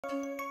Let's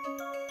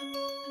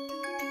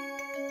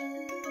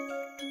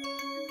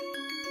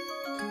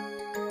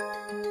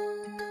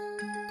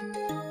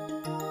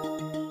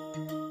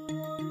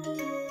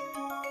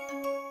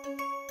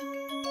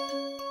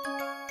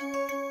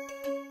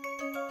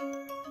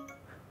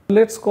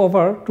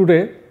cover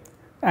today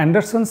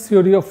Anderson's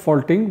theory of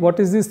faulting. What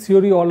is this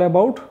theory all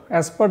about?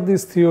 As per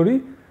this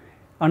theory,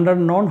 under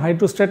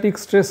non-hydrostatic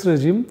stress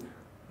regime,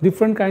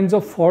 different kinds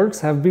of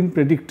faults have been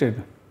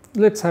predicted.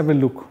 Let's have a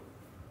look.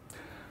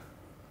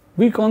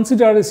 We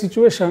consider a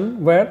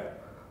situation where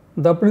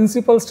the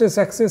principal stress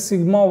axis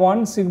sigma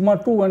 1,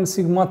 sigma 2 and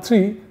sigma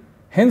 3.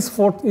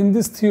 Henceforth in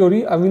this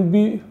theory I will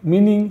be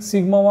meaning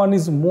sigma 1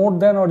 is more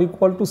than or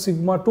equal to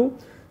sigma 2,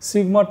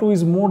 sigma 2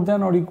 is more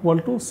than or equal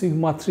to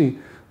sigma 3.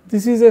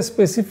 This is a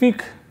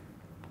specific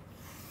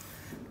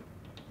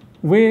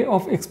way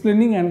of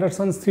explaining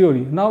Anderson's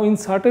theory. Now in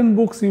certain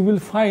books you will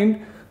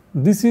find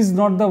this is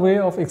not the way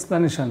of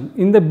explanation.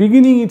 In the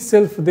beginning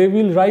itself they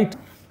will write,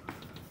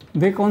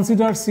 they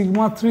consider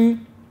sigma 3,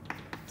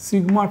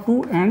 sigma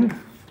 2 and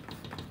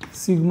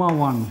sigma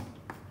 1.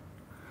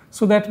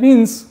 So that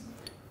means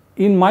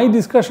in my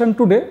discussion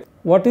today,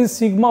 what is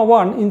sigma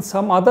 1 in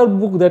some other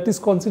book that is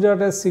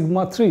considered as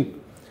sigma 3.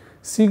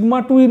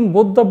 Sigma 2 in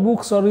both the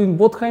books or in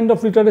both kind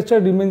of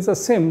literature remains the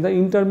same, the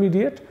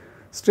intermediate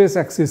stress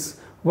axis,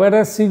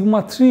 whereas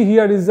sigma 3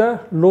 here is the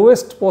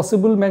lowest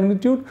possible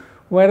magnitude,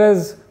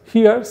 whereas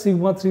here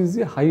sigma 3 is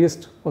the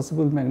highest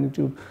possible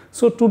magnitude.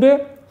 So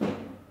today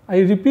I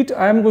repeat,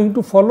 I am going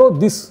to follow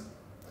this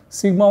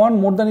sigma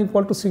 1 more than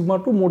equal to sigma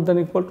 2 more than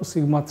equal to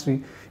sigma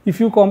 3. If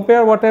you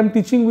compare what I am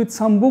teaching with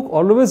some book,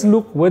 always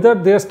look whether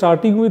they are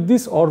starting with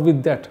this or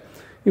with that.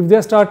 If they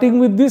are starting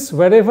with this,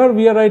 wherever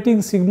we are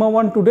writing sigma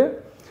 1 today,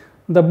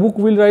 the book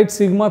will write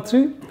sigma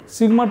 3,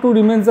 sigma 2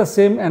 remains the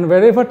same, and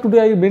wherever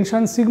today I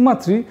mention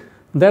sigma 3,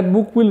 that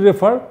book will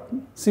refer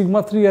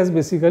sigma 3 as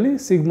basically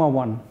sigma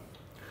 1.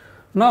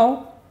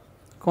 Now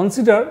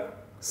consider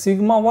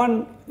sigma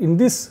 1 in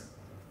this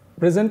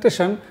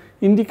presentation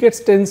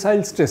indicates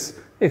tensile stress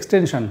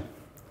extension,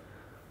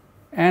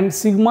 and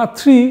sigma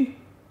 3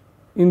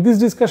 in this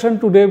discussion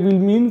today will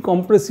mean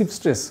compressive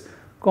stress,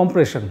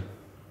 compression.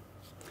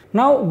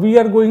 Now we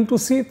are going to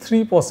see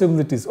three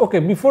possibilities. Okay,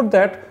 before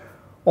that,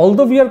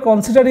 although we are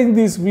considering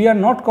this, we are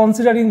not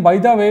considering, by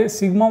the way,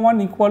 sigma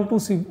 1 equal to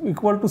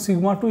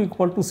sigma 2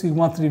 equal to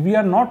sigma 3. We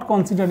are not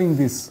considering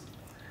this.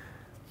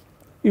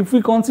 If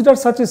we consider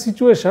such a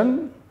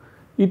situation,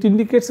 it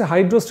indicates a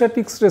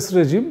hydrostatic stress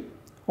regime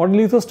or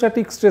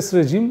lithostatic stress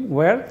regime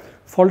where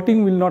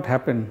faulting will not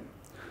happen.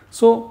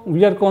 So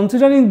we are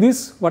considering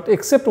this, but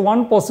except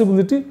one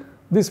possibility,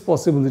 this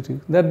possibility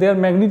that their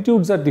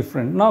magnitudes are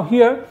different. Now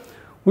here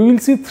we will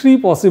see three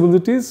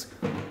possibilities.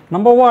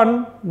 Number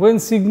one, when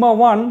sigma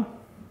 1,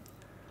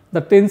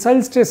 the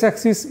tensile stress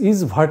axis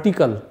is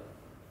vertical,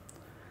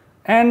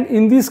 and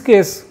in this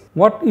case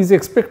what is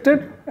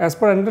expected as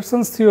per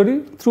Anderson's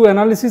theory, through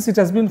analysis it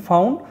has been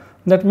found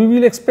that we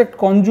will expect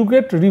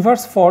conjugate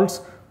reverse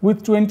faults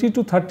with 20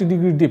 to 30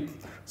 degree dip.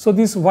 So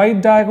this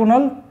white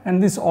diagonal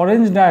and this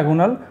orange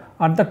diagonal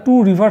are the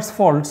two reverse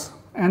faults,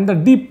 and the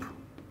dip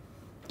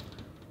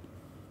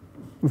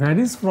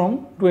varies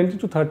from 20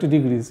 to 30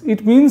 degrees.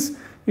 It means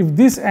if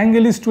this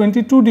angle is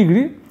 22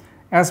 degree,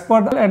 as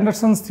per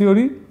Anderson's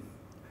theory,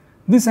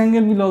 this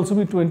angle will also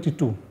be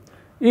 22.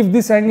 If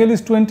this angle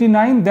is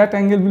 29, that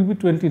angle will be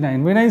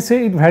 29. When I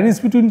say it varies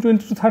between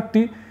 20 to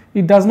 30,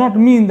 it does not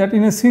mean that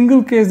in a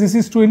single case this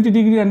is 20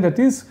 degree and that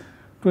is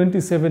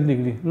 27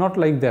 degree, not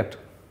like that.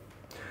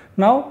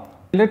 Now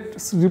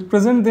let's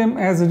represent them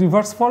as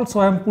reverse fault. So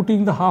I am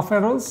putting the half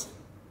arrows.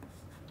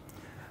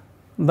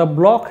 The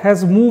block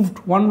has moved,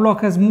 one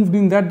block has moved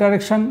in that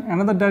direction,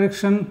 another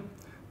direction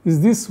is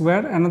this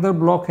where another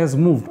block has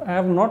moved. I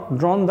have not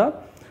drawn the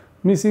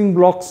missing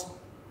blocks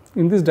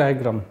in this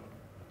diagram.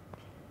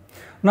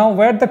 Now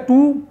where the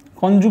two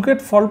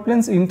conjugate fault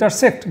planes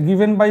intersect,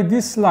 given by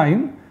this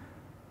line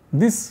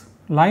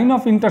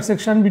of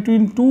intersection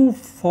between two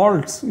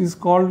faults is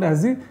called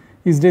as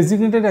is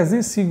designated as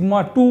the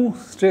sigma 2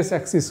 stress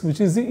axis, which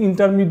is the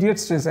intermediate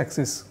stress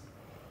axis,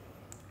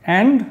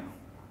 and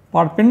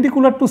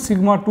perpendicular to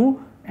sigma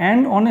 2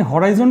 and on a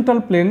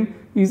horizontal plane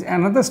is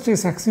another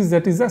stress axis,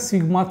 that is the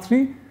sigma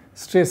 3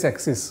 stress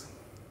axis.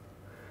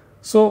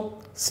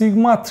 So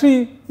sigma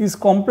 3 is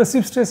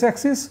compressive stress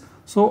axis.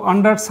 So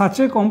under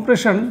such a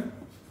compression,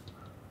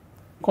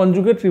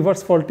 conjugate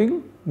reverse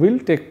faulting will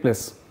take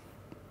place.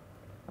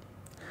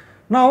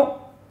 Now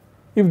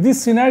if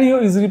this scenario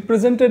is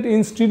represented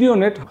in stereo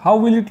net, how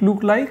will it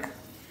look like?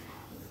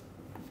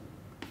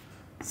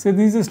 Say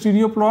this is a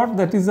stereo plot,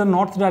 that is the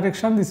north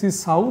direction, this is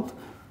south,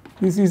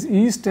 this is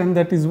east and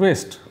that is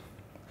west.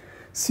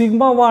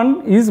 Sigma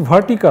 1 is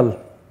vertical.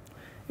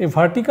 A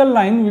vertical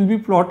line will be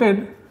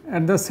plotted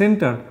at the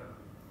center.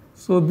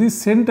 So this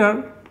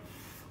center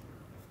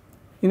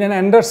in an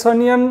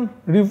Andersonian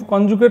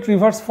conjugate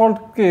reverse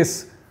fault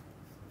case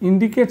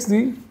indicates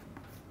the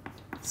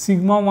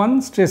sigma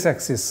 1 stress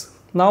axis.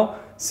 Now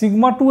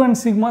sigma 2 and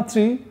sigma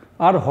 3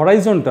 are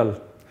horizontal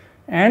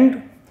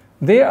and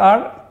they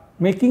are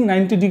making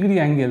 90-degree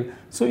angle.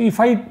 So, if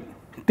I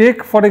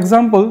take for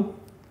example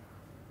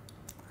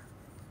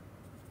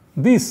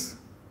this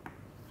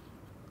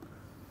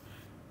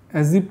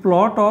as the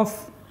plot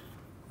of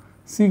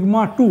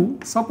sigma 2,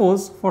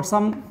 suppose for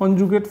some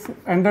conjugate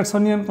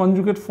Andersonian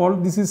conjugate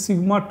fault, this is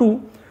sigma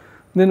 2,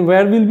 then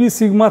where will be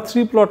sigma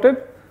 3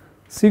 plotted?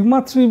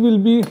 Sigma 3 will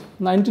be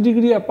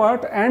 90-degree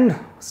apart and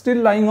still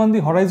lying on the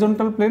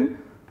horizontal plane.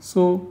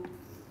 So,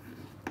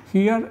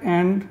 here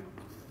and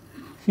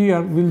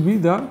here will be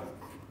the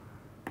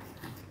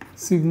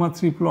sigma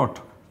 3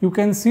 plot. You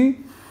can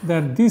see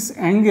that this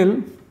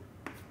angle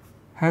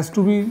has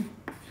to be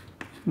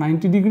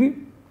 90-degree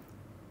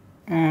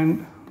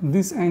and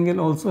this angle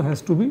also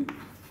has to be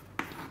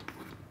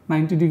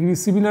 90-degree.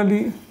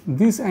 Similarly,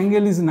 this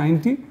angle is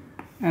 90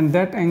 and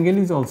that angle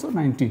is also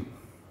 90.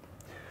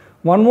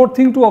 One more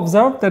thing to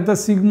observe, that the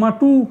sigma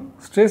 2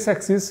 stress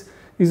axis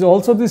is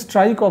also the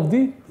strike of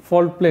the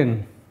fault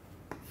plane.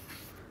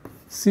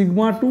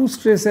 Sigma 2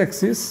 stress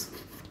axis,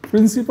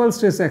 principal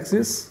stress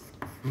axis,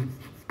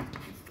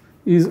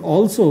 is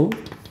also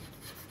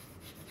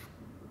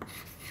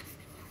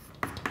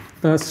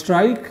the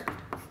strike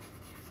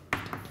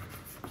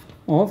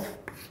of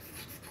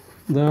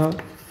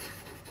the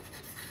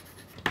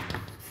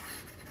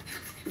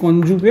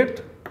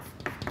conjugate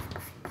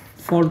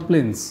fault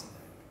planes.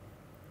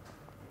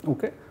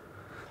 Okay.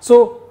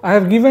 So, I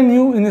have given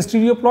you in a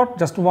stereo plot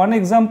just one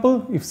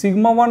example. If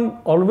sigma 1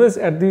 always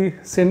at the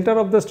center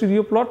of the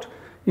stereo plot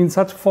in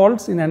such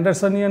faults in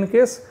Andersonian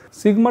case,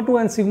 sigma 2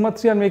 and sigma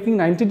 3 are making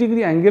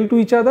 90-degree angle to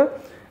each other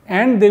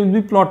and they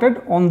will be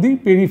plotted on the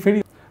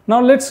periphery.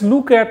 Now, let us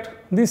look at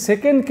the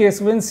second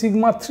case when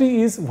sigma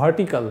 3 is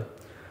vertical.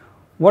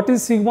 What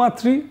is sigma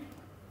 3?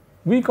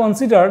 We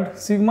considered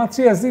sigma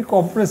 3 as the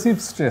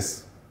compressive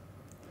stress.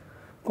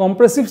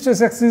 Compressive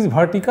stress axis is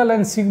vertical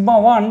and sigma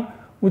 1,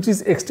 which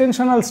is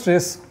extensional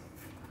stress,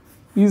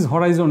 is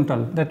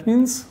horizontal. That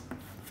means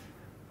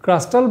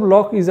crustal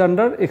block is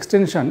under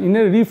extension in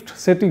a rift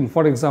setting,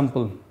 for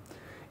example.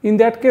 In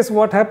that case,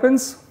 what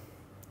happens?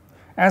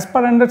 As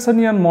per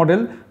Andersonian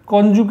model,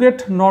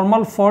 conjugate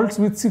normal faults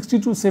with 60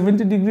 to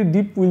 70-degree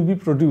dip will be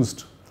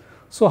produced.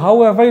 So,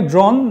 how have I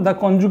drawn the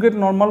conjugate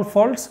normal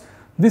faults?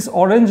 This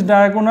orange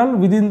diagonal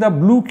within the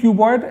blue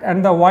cuboid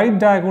and the white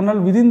diagonal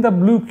within the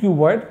blue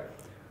cuboid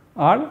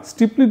are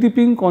steeply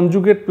dipping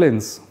conjugate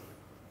planes.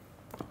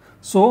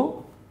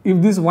 So, if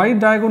this white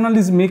diagonal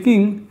is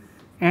making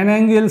an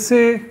angle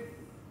say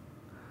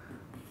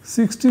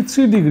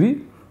 63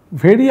 degree,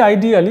 very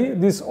ideally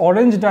this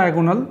orange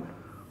diagonal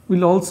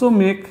will also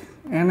make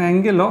an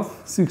angle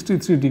of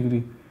 63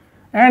 degree.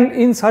 And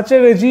in such a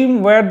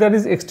regime where there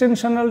is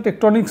extensional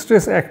tectonic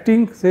stress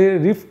acting, say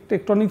rift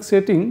tectonic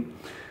setting,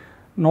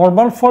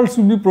 normal faults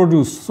will be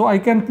produced. So, I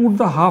can put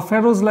the half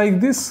arrows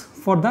like this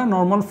for the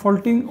normal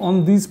faulting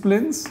on these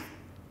planes.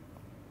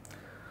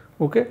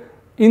 Okay.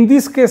 In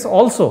this case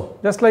also,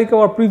 just like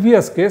our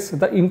previous case,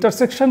 the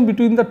intersection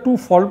between the two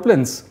fault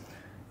planes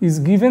is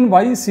given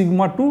by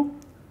sigma 2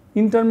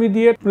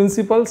 intermediate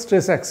principal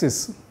stress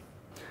axis.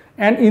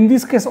 And in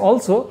this case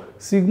also,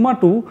 sigma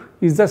 2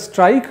 is the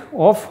strike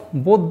of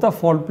both the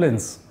fault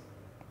planes.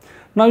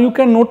 Now, you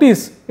can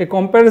notice a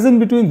comparison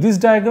between this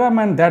diagram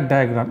and that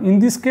diagram. In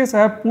this case, I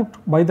have put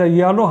by the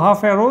yellow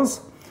half arrows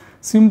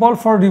symbol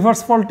for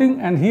reverse faulting,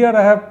 and here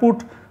I have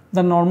put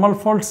the normal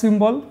fault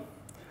symbol.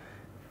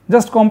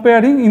 Just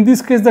comparing, in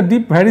this case the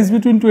dip varies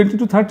between 20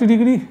 to 30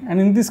 degree, and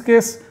in this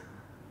case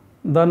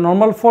the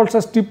normal faults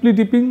are steeply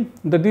dipping,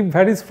 the dip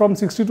varies from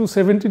 60 to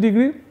 70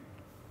 degree.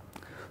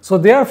 So,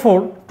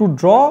 therefore, to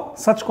draw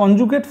such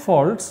conjugate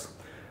faults,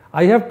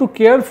 I have to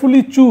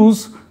carefully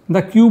choose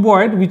the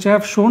cuboid which I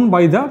have shown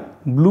by the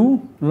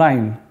blue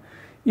line.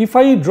 If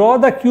I draw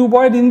the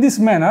cuboid in this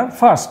manner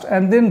first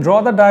and then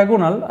draw the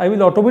diagonal, I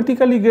will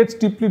automatically get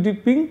steeply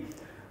dipping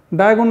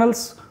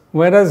diagonals.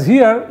 Whereas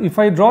here, if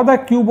I draw the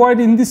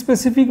cuboid in this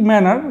specific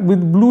manner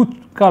with blue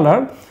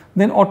color,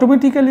 then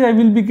automatically I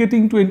will be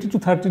getting 20 to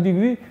 30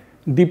 degree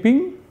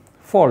dipping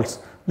faults.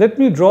 Let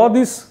me draw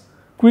this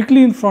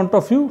quickly in front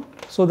of you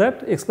so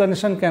that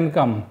explanation can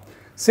come.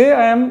 Say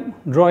I am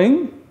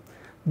drawing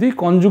the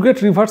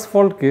conjugate reverse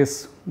fault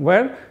case,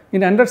 where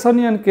in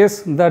Andersonian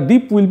case the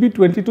dip will be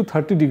 20 to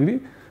 30 degree.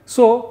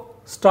 So,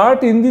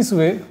 start in this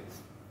way,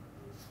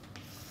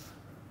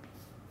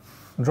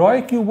 draw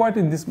a cuboid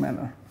in this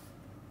manner.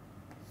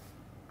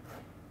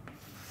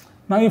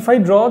 Now, if I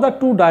draw the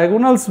two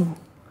diagonals,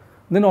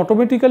 then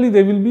automatically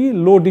they will be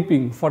low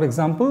dipping. For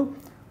example,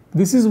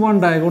 this is one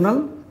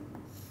diagonal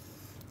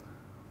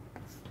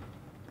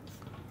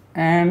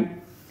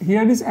and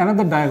here is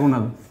another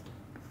diagonal.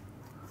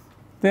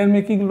 They are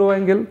making low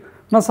angle.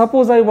 Now,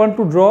 suppose I want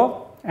to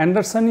draw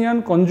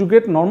Andersonian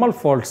conjugate normal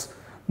faults,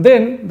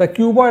 then the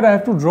cuboid I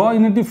have to draw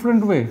in a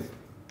different way.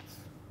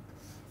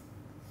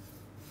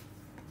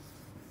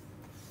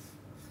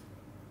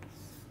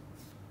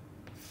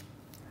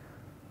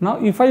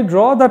 Now, if I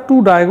draw the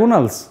two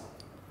diagonals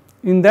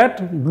in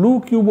that blue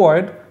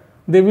cuboid,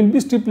 they will be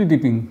steeply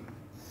dipping.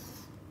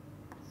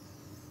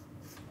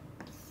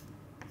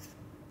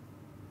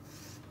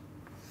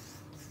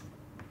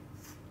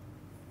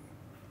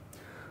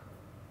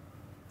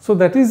 So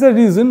that is the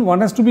reason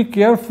one has to be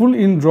careful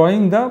in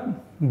drawing the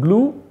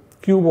blue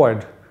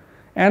cuboid,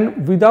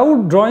 and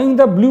without drawing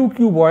the blue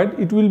cuboid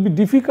it will be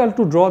difficult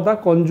to draw the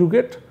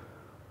conjugate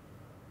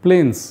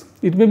planes.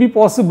 It may be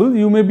possible,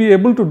 you may be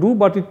able to do,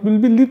 but it will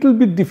be little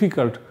bit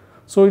difficult.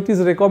 So it is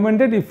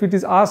recommended, if it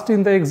is asked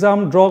in the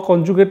exam, draw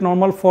conjugate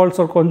normal faults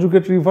or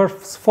conjugate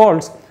reverse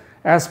faults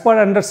as per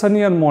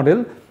Andersonian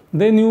model,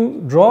 then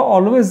you draw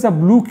always the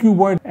blue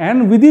cuboid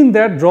and within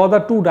that draw the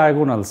two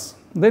diagonals.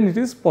 Then it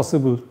is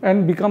possible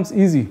and becomes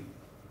easy.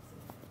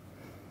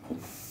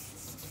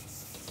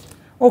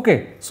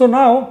 Okay, so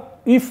now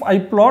if I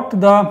plot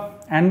the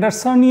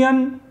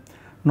Andersonian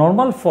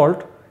normal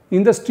fault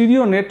in the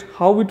stereo net,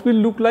 how it will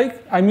look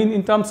like? I mean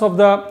in terms of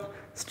the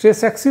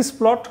stress axis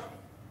plot.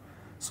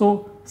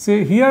 So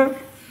say here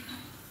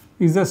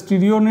is the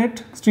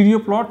stereo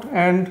plot,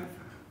 and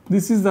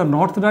this is the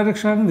north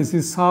direction, this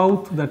is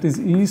south, that is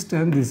east,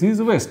 and this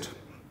is west.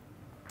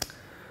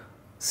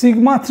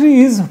 Sigma 3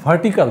 is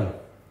vertical.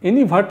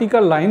 Any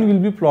vertical line will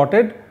be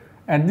plotted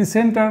at the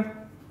center.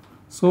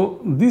 So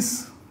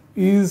this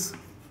is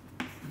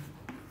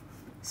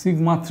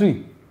sigma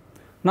 3.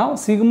 Now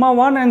sigma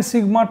 1 and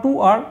sigma 2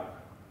 are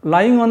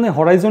lying on the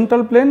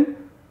horizontal plane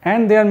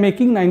and they are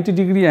making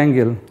 90-degree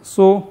angle.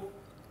 So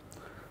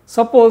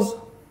suppose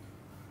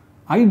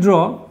I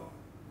draw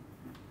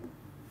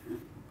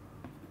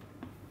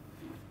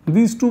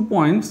these 2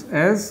 points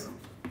as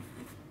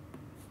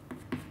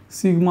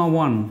sigma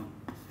 1.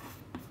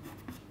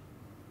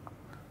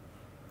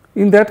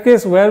 In that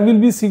case, where will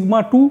be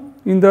sigma 2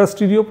 in the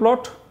stereo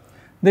plot?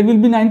 They will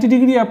be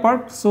 90-degree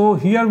apart. So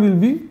here will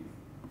be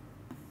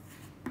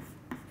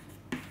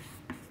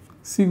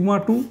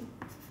sigma 2.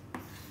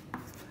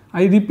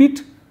 I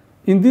repeat,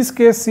 in this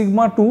case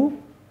sigma 2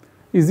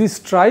 is the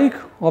strike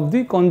of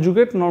the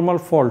conjugate normal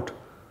fault.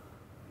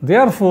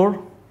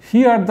 Therefore,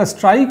 here the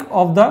strike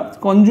of the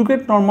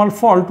conjugate normal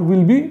fault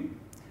will be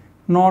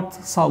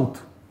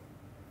north-south.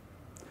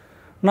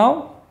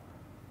 Now,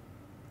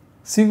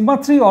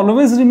 sigma 3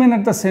 always remain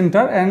at the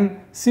center and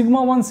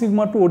sigma 1,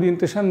 sigma 2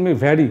 orientation may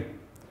vary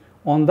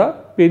on the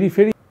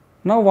periphery.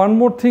 Now, one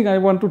more thing I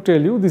want to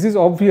tell you, this is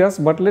obvious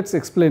but let us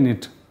explain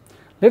it.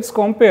 Let us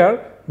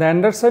compare the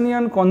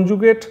Andersonian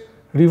conjugate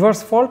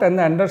reverse fault and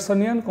the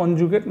Andersonian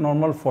conjugate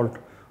normal fault.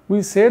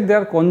 We said they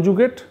are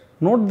conjugate.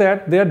 Note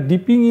that they are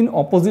dipping in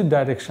opposite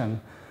direction.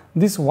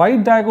 This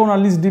white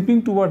diagonal is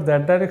dipping toward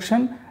that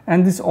direction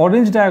and this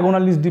orange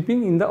diagonal is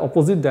dipping in the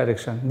opposite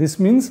direction. This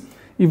means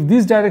if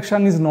this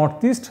direction is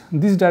northeast,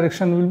 this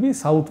direction will be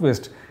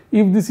southwest.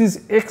 If this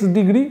is x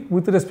degree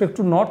with respect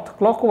to north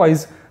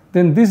clockwise,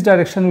 then this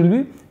direction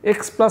will be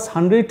x plus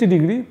 180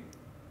 degree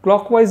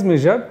clockwise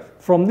measure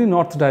from the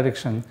north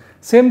direction.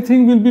 Same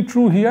thing will be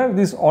true here.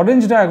 This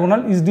orange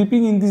diagonal is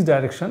dipping in this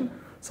direction.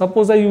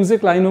 Suppose I use a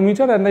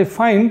clinometer and I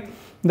find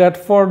that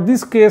for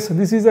this case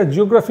this is a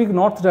geographic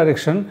north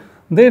direction,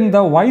 then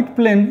the white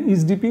plane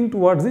is dipping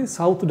towards the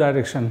south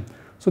direction.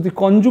 So the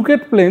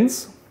conjugate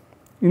planes,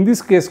 in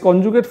this case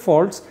conjugate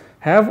faults,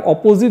 have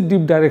opposite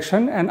dip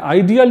direction and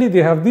ideally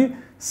they have the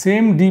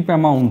same dip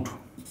amount.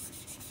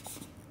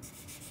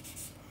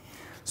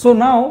 So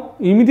now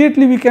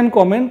immediately we can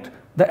comment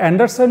the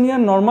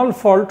Andersonian normal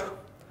fault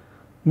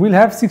will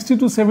have 60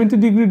 to 70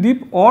 degree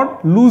dip, or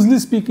loosely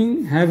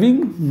speaking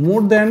having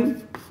more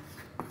than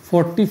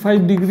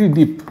 45 degree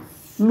dip,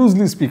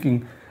 loosely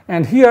speaking.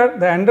 And here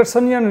the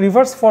Andersonian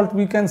reverse fault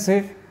we can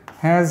say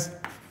has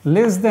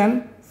less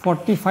than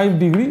 45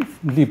 degree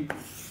dip,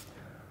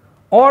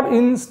 or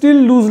in still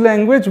loose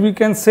language we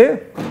can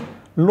say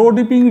low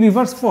dipping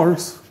reverse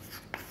faults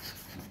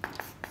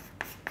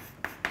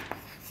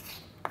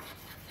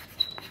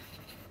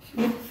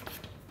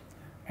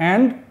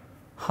and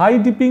high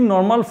dipping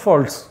normal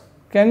faults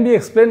can be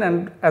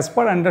explained as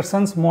per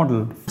Anderson's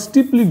model.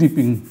 Steeply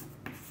dipping.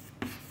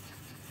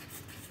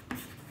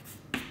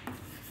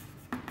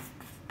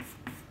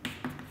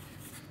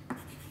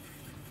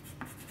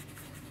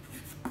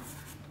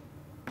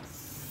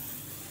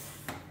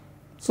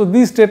 So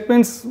these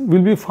statements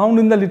will be found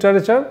in the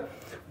literature.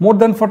 More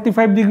than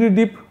 45 degree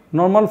dip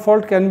normal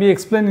fault can be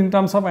explained in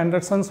terms of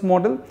Anderson's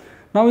model.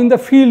 Now in the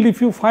field, if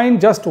you find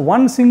just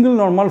one single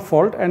normal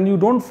fault and you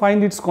don't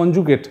find its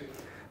conjugate,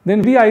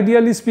 then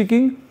ideally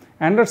speaking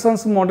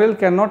Anderson's model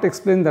cannot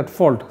explain that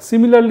fault.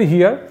 Similarly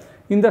here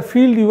in the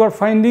field you are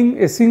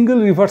finding a single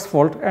reverse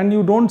fault and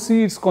you don't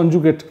see its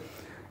conjugate.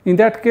 In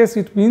that case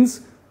it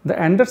means the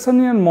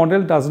Andersonian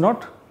model does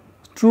not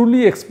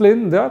truly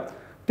explain the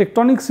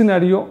tectonic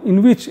scenario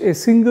in which a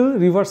single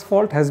reverse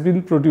fault has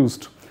been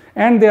produced.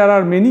 And there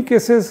are many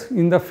cases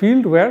in the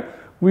field where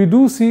we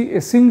do see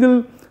a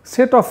single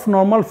set of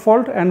normal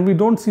fault and we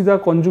don't see the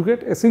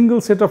conjugate, a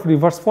single set of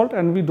reverse fault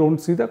and we don't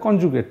see the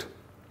conjugate.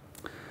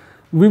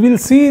 We will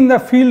see in the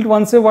field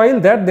once a while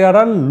that there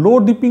are low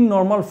dipping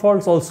normal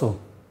faults also.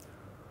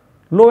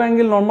 Low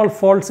angle normal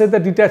faults, say the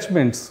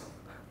detachments,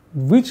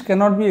 which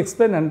cannot be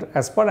explained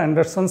as per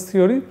Anderson's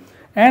theory,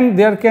 and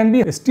there can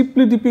be a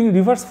steeply dipping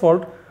reverse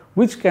fault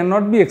which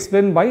cannot be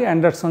explained by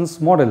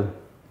Anderson's model.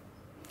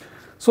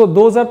 So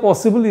those are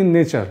possible in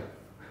nature.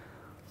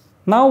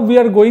 Now we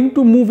are going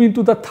to move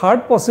into the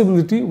third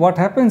possibility. What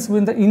happens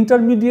when the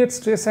intermediate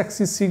stress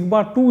axis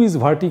sigma 2 is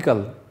vertical?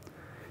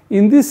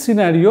 In this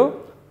scenario,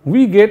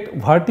 we get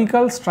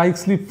vertical strike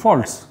slip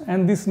faults,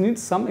 and this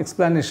needs some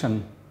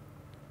explanation.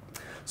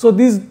 So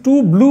these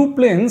two blue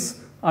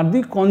planes are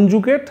the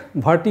conjugate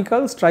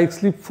vertical strike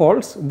slip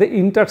faults. They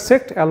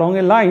intersect along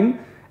a line,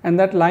 and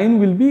that line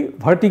will be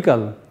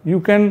vertical. You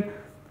can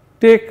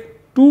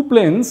take two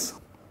planes,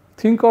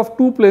 think of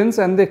two planes,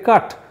 and they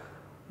cut.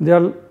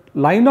 Their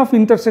line of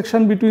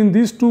intersection between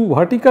these two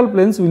vertical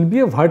planes will be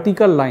a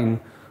vertical line.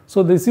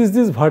 So this is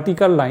this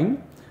vertical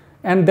line,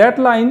 and that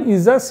line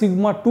is a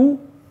sigma 2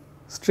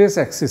 stress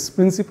axis,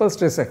 principal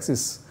stress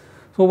axis.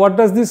 So what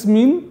does this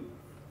mean?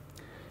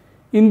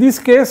 In this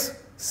case,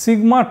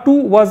 sigma 2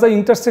 was the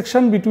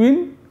intersection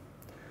between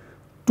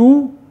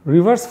two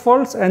reverse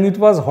faults and it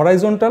was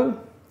horizontal.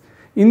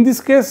 In this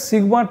case,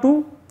 sigma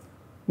 2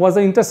 was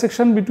the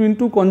intersection between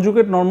two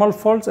conjugate normal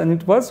faults and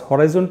it was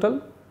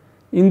horizontal.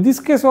 In this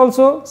case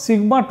also,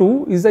 sigma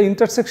 2 is the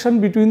intersection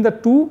between the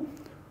two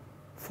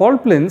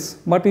fault planes,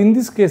 but in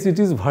this case it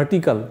is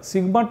vertical.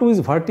 Sigma 2 is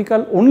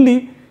vertical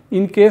only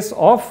in case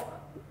of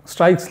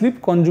strike slip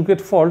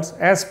conjugate faults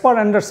as per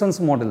Anderson's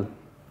model.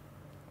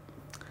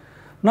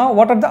 Now,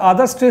 what are the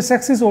other stress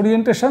axis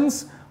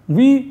orientations?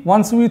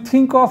 Once we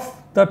think of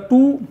the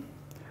two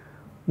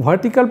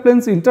vertical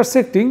planes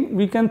intersecting,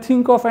 we can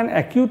think of an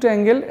acute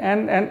angle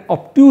and an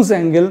obtuse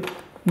angle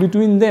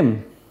between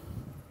them.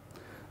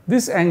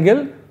 This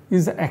angle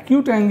is the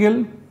acute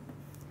angle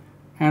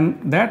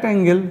and that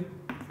angle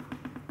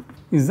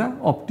is the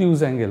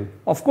obtuse angle.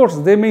 Of course,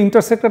 they may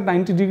intersect at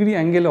 90-degree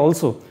angle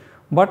also,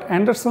 but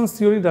Anderson's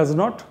theory does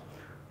not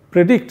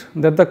predict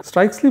that the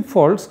strike slip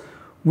faults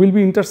will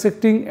be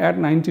intersecting at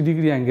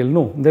 90-degree angle.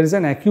 No, there is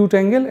an acute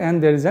angle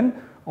and there is an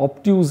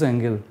obtuse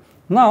angle.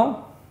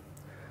 Now,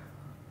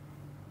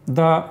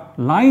 the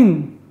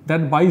line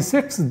that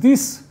bisects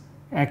this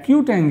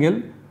acute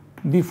angle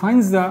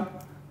defines the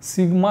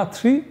sigma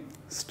 3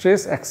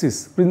 stress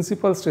axis,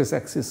 principal stress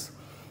axis,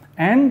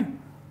 and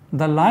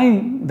the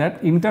line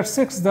that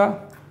intersects the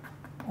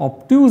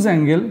obtuse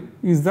angle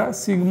is the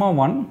sigma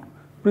 1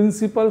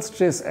 principal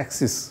stress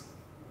axis.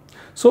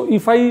 So,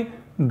 if I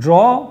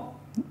draw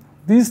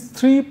these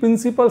three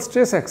principal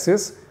stress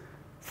axes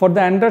for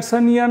the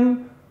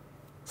Andersonian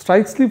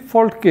strike slip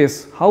fault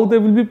case, how they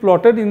will be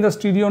plotted in the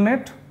stereo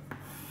net?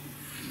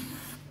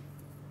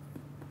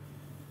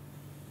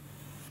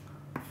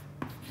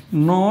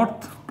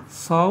 North,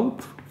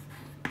 south,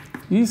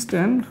 east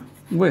and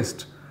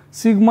west.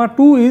 Sigma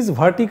 2 is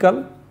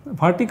vertical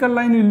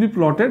line will be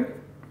plotted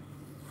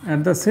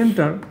at the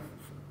center.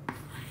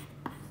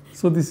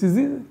 So, this is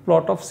the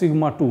plot of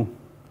sigma 2,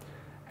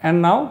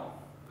 and now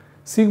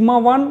sigma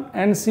 1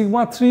 and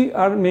sigma 3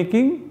 are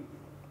making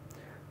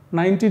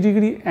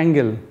 90-degree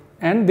angle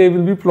and they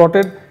will be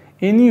plotted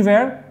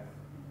anywhere.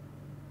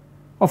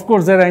 Of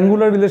course, their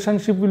angular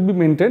relationship will be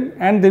maintained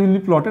and they will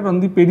be plotted on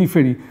the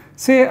periphery.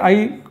 Say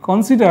I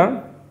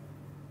consider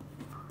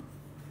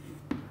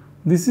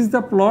this is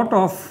the plot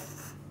of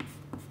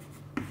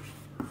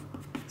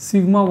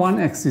sigma 1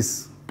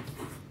 axis.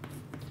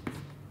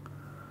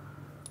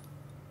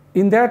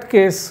 In that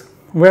case,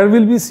 where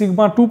will be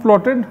sigma 2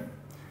 plotted?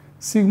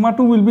 Sigma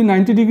 2 will be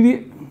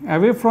 90-degree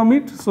away from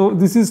it. So,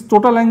 this is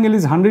total angle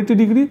is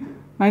 180-degree,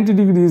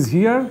 90-degree is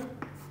here.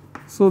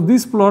 So,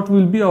 this plot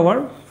will be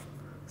our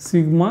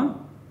sigma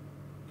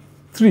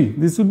 3,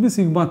 this will be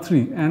sigma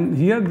 3 and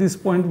here this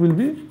point will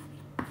be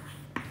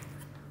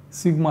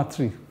sigma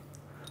 3.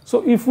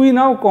 So, if we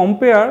now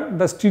compare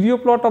the stereo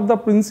plot of the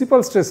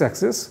principal stress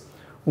axis,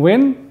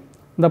 when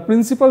the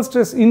principal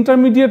stress,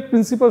 intermediate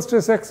principal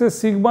stress axis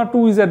sigma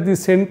 2 is at the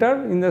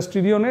center in the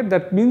stereo net,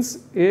 that means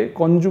a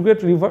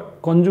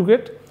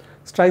conjugate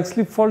strike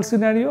slip fault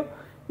scenario.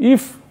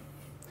 If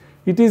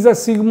it is a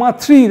sigma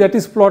 3 that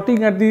is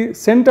plotting at the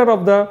center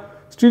of the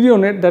stereo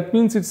net, that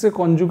means it is a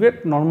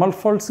conjugate normal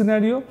fault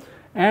scenario,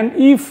 and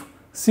if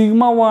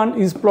sigma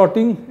 1 is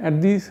plotting at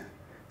the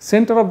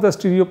center of the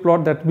stereo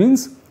plot, that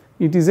means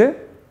it is a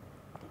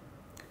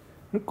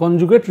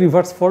conjugate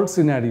reverse fault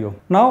scenario.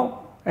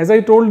 Now, as I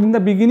told in the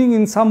beginning,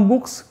 in some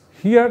books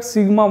here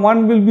sigma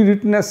 1 will be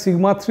written as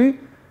sigma 3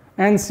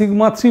 and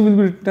sigma 3 will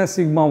be written as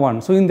sigma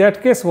 1. So, in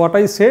that case what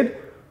I said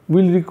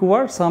will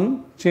require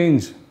some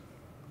change.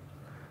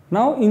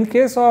 Now, in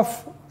case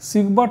of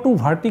sigma 2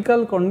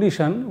 vertical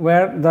condition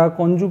where the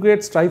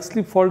conjugate strike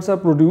slip faults are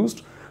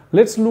produced,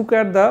 let us look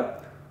at the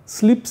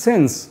slip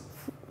sense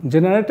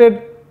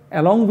generated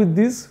along with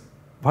these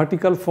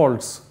vertical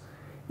faults.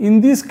 In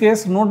this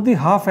case, note the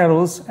half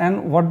arrows,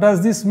 and what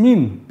does this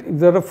mean? If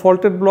there are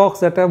faulted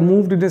blocks that have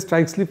moved in a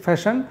strike slip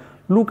fashion,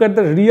 look at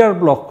the rear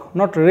block,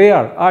 not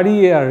rear,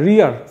 R-E-A-R,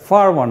 rear,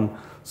 far one.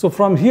 So,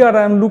 from here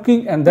I am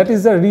looking and that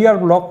is the rear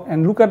block,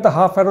 and look at the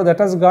half arrow that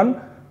has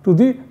gone to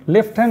the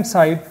left hand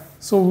side.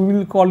 So, we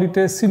will call it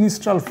a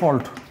sinistral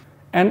fault.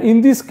 And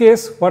in this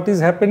case what is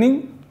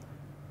happening?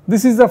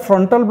 This is the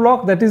frontal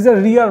block, that is the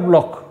rear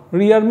block.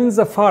 Rear means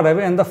the far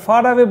away, and the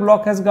far away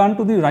block has gone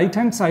to the right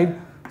hand side.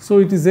 So,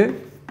 it is a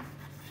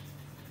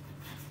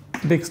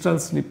dextral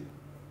slip.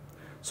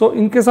 So,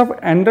 in case of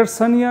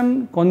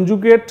Andersonian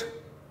conjugate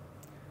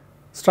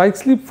strike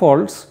slip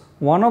faults,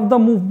 one of the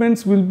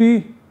movements will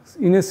be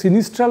in a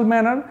sinistral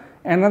manner,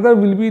 another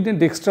will be in a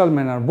dextral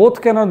manner.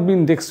 Both cannot be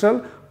in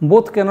dextral,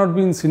 both cannot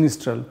be in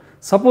sinistral.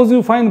 Suppose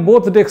you find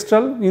both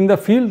dextral in the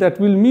field, that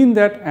will mean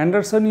that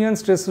Andersonian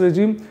stress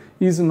regime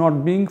is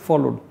not being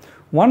followed.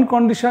 One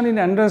condition in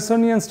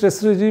Andersonian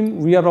stress regime,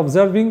 we are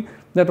observing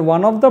that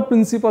one of the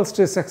principal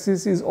stress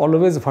axis is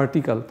always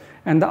vertical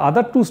and the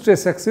other two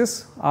stress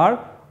axes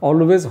are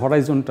always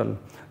horizontal.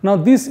 Now,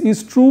 this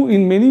is true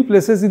in many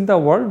places in the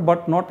world,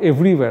 but not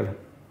everywhere.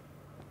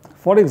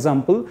 For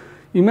example,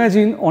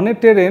 imagine on a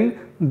terrain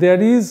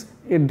there is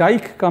a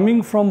dike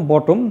coming from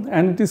bottom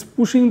and it is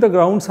pushing the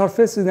ground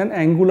surface in an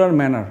angular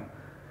manner.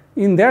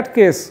 In that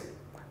case,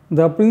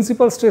 the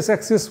principal stress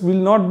axis will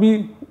not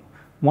be,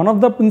 one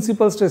of the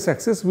principal stress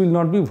axis will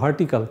not be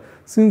vertical.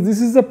 Since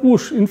this is the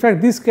push, in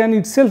fact this can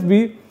itself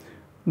be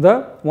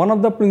the one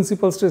of the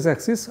principal stress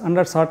axis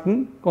under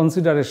certain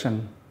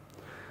consideration.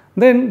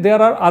 Then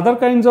there are other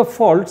kinds of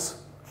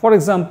faults, for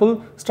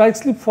example strike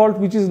slip fault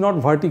which is not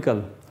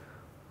vertical.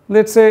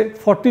 Let us say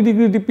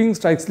 40-degree dipping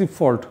strike slip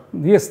fault.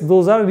 Yes,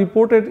 those are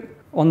reported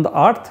on the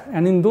earth,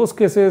 and in those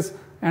cases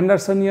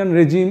Andersonian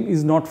regime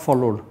is not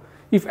followed.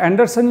 If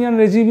Andersonian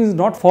regime is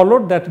not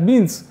followed, that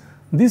means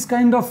this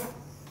kind of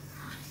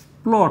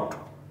plot,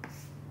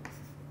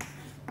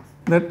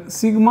 that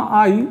sigma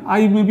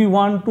I may be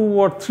 1, 2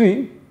 or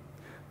 3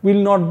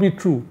 will not be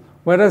true,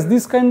 whereas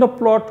this kind of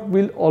plot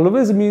will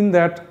always mean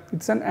that it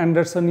is an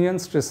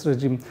Andersonian stress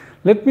regime.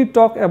 Let me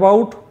talk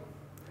about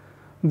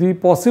the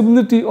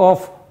possibility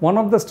of one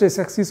of the stress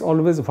axis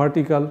always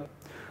vertical.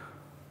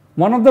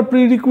 One of the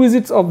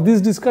prerequisites of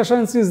these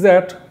discussions is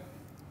that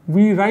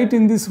we write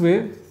in this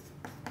way,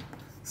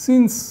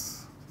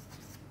 since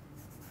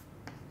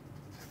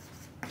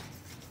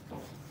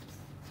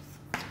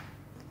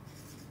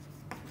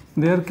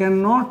there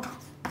cannot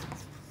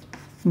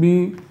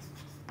be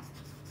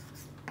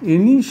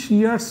any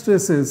shear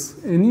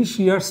stresses, any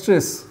shear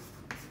stress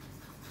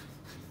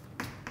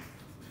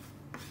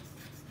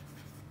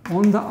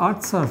on the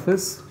earth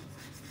surface,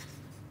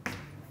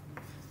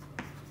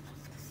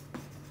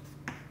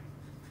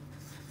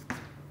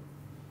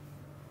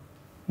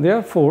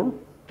 therefore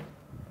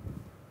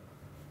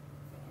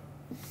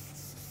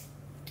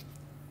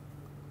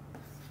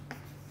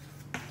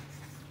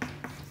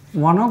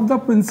one of the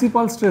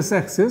principal stress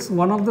axis,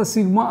 one of the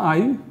sigma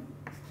I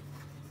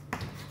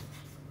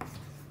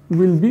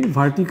will be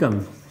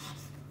vertical.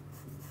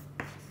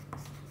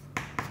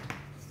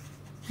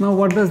 Now,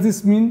 what does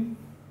this mean?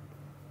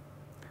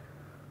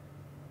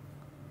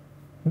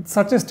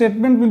 Such a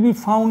statement will be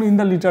found in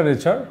the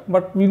literature,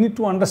 but we need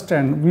to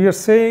understand, we are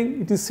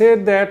saying, it is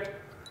said that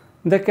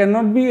there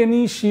cannot be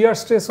any shear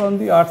stress on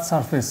the earth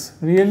surface.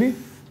 Really?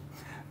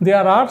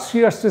 There are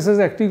shear stresses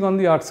acting on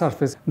the earth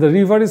surface. The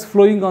river is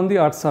flowing on the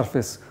earth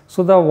surface.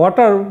 So, the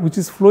water which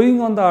is flowing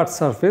on the earth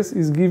surface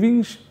is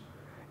giving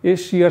a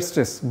shear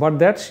stress, but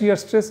that shear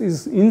stress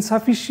is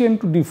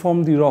insufficient to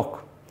deform the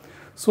rock.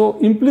 So,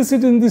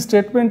 implicit in this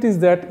statement is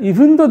that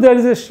even though there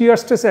is a shear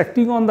stress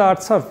acting on the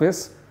earth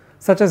surface,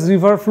 such as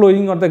river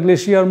flowing or the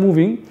glacier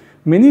moving,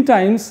 many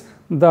times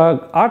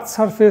the earth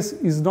surface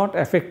is not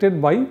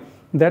affected by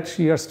that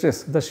shear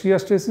stress. The shear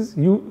stress is,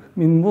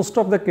 in most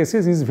of the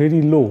cases, is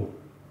very low.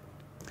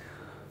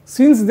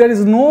 Since there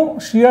is no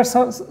shear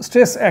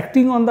stress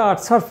acting on the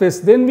earth surface,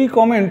 then we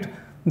comment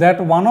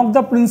that one of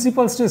the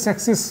principal stress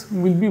axis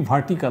will be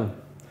vertical.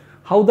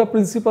 How the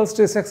principal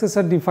stress axes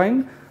are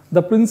defined?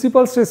 The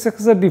principal stress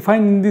axes are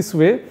defined in this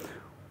way.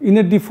 In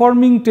a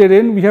deforming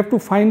terrain, we have to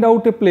find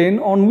out a plane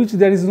on which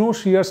there is no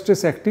shear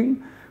stress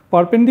acting.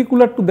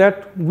 Perpendicular to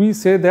that, we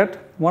say that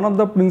one of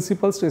the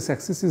principal stress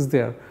axis is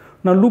there.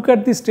 Now, look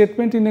at this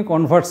statement in a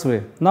converse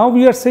way. Now,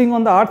 we are saying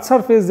on the earth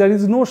surface there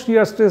is no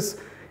shear stress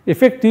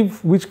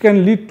effective which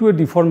can lead to a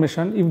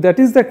deformation. If that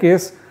is the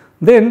case,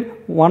 then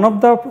one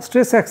of the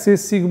stress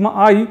axis sigma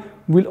I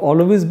will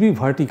always be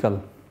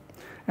vertical,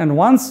 and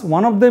once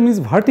one of them is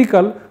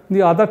vertical,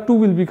 the other two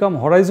will become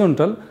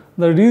horizontal.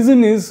 The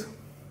reason is,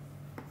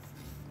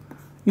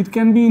 it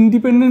can be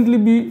independently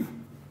be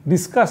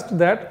discussed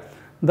that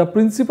the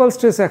principal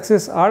stress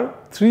axes are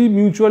three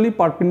mutually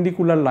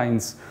perpendicular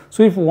lines.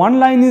 So, if one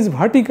line is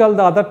vertical,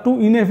 the other two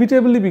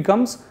inevitably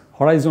becomes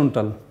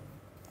horizontal.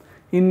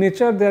 In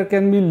nature, there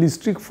can be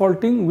Lystric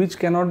faulting which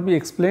cannot be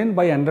explained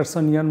by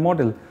Andersonian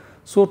model.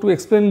 So, to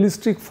explain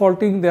Lystric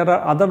faulting, there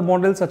are other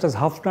models such as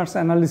Hafner's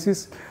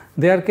analysis.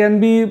 There can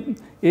be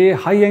a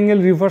high angle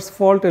reverse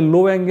fault, a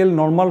low angle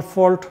normal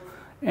fault,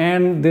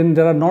 and then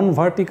there are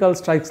non-vertical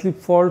strike slip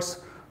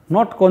faults,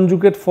 not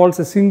conjugate faults,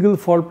 a single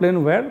fault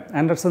plane where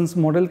Anderson's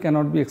model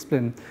cannot be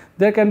explained.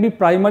 There can be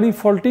primary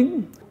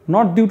faulting,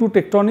 not due to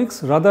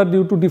tectonics, rather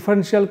due to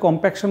differential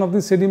compaction of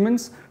the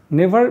sediments.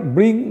 Never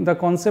bring the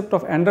concept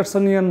of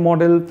Andersonian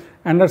model,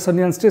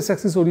 Andersonian stress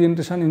axis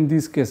orientation in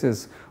these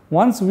cases.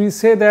 Once we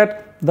say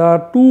that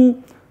the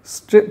two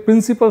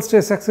principal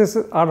stress axes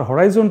are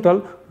horizontal,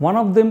 one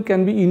of them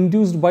can be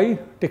induced by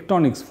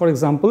tectonics. For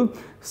example,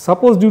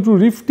 suppose due to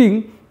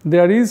rifting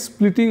there is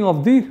splitting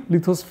of the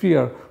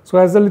lithosphere. So,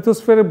 as the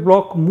lithosphere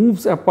block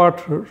moves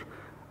apart,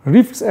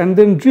 rifts and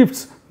then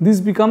drifts, this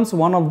becomes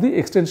one of the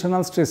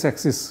extensional stress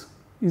axis.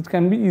 It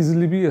can be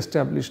easily be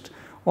established.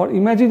 Or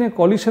imagine a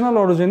collisional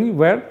orogeny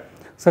where,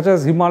 such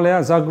as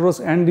Himalaya, Zagros,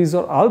 Andes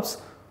or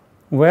Alps,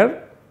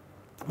 where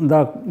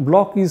the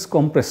block is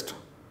compressed.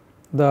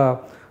 The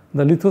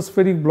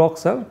lithospheric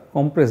blocks are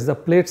compressed, the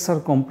plates are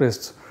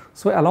compressed.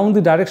 So, along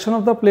the direction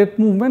of the plate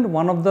movement,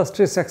 one of the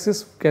stress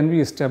axis can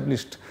be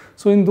established.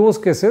 So, in those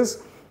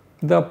cases,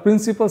 the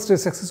principal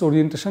stress axis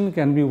orientation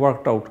can be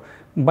worked out.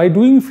 By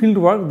doing field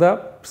work,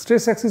 the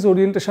stress axis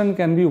orientation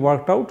can be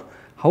worked out.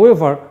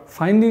 However,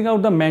 finding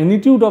out the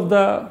magnitude of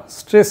the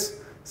stress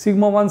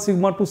sigma 1,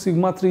 sigma 2,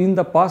 sigma 3 in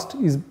the past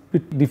is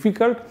bit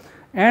difficult,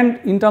 and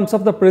in terms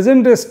of the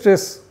present day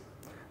stress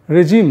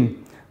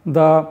regime,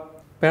 the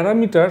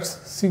parameters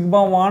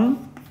sigma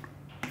 1,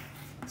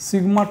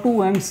 sigma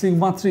 2 and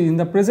sigma 3 in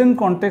the present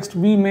context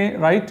we may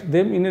write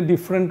them in a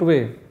different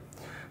way.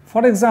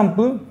 For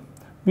example,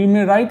 we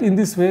may write in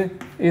this way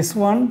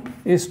S1,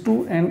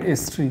 S2 and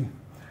S3.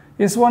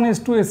 S1,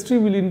 S2,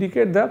 S3 will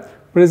indicate the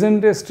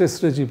present day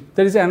stress regime.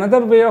 There is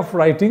another way of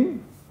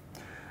writing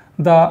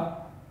the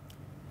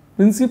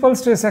principal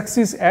stress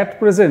axis at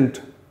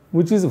present,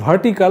 which is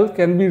vertical,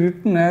 can be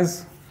written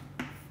as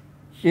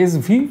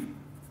SV,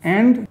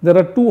 and there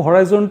are two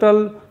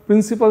horizontal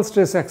principal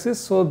stress axes.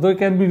 So, they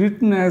can be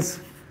written as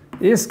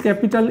S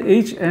capital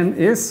H and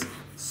S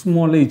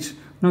small h.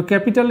 Now,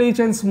 capital H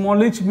and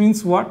small h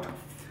means what?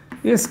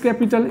 S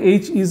capital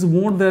H is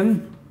more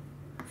than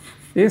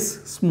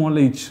S small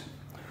h.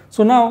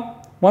 So,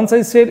 now once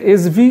I said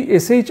SV,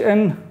 SH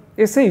and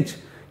SH,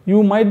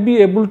 you might be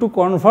able to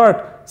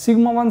convert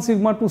sigma 1,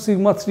 sigma 2,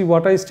 sigma 3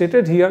 what I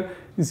stated here.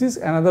 This is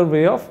another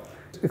way of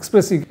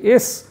expressing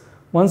S.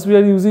 Once we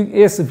are using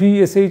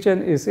SV, SH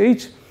and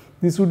SH,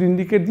 this would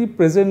indicate the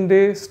present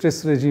day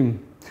stress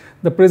regime.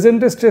 The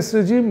present day stress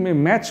regime may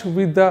match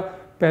with the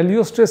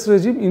paleo stress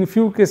regime in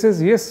few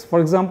cases, yes.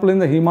 For example, in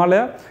the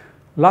Himalaya,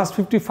 last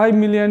 55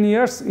 million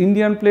years,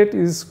 Indian plate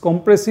is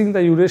compressing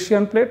the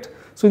Eurasian plate.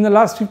 So, in the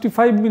last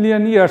 55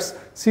 million years,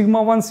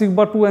 sigma 1,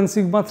 sigma 2 and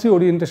sigma 3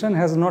 orientation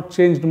has not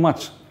changed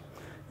much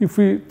if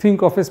we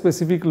think of a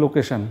specific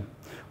location.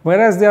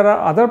 Whereas, there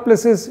are other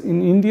places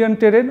in Indian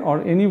terrain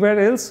or anywhere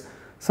else,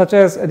 such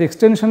as an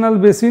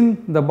extensional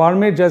basin, the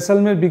Barmer,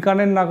 Jaisalmer,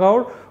 Bikaner,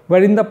 Nagaur,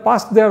 where in the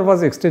past there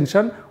was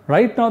extension.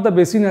 Right now, the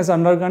basin has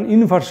undergone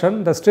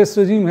inversion, the stress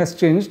regime has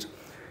changed.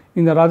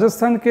 In the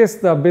Rajasthan case,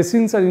 the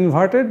basins are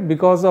inverted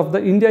because of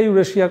the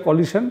India-Eurasia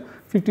collision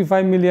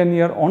 55 million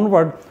year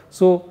onward.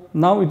 So,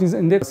 now it is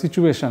in that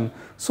situation.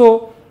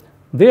 So,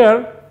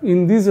 there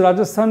in these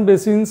Rajasthan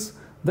basins,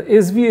 the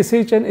SV,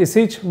 SH and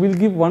SH will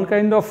give one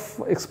kind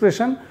of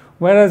expression,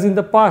 whereas in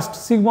the past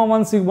sigma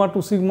 1, sigma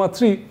 2, sigma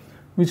 3,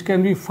 which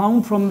can be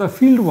found from the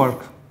field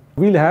work,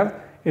 will have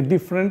a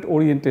different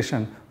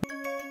orientation.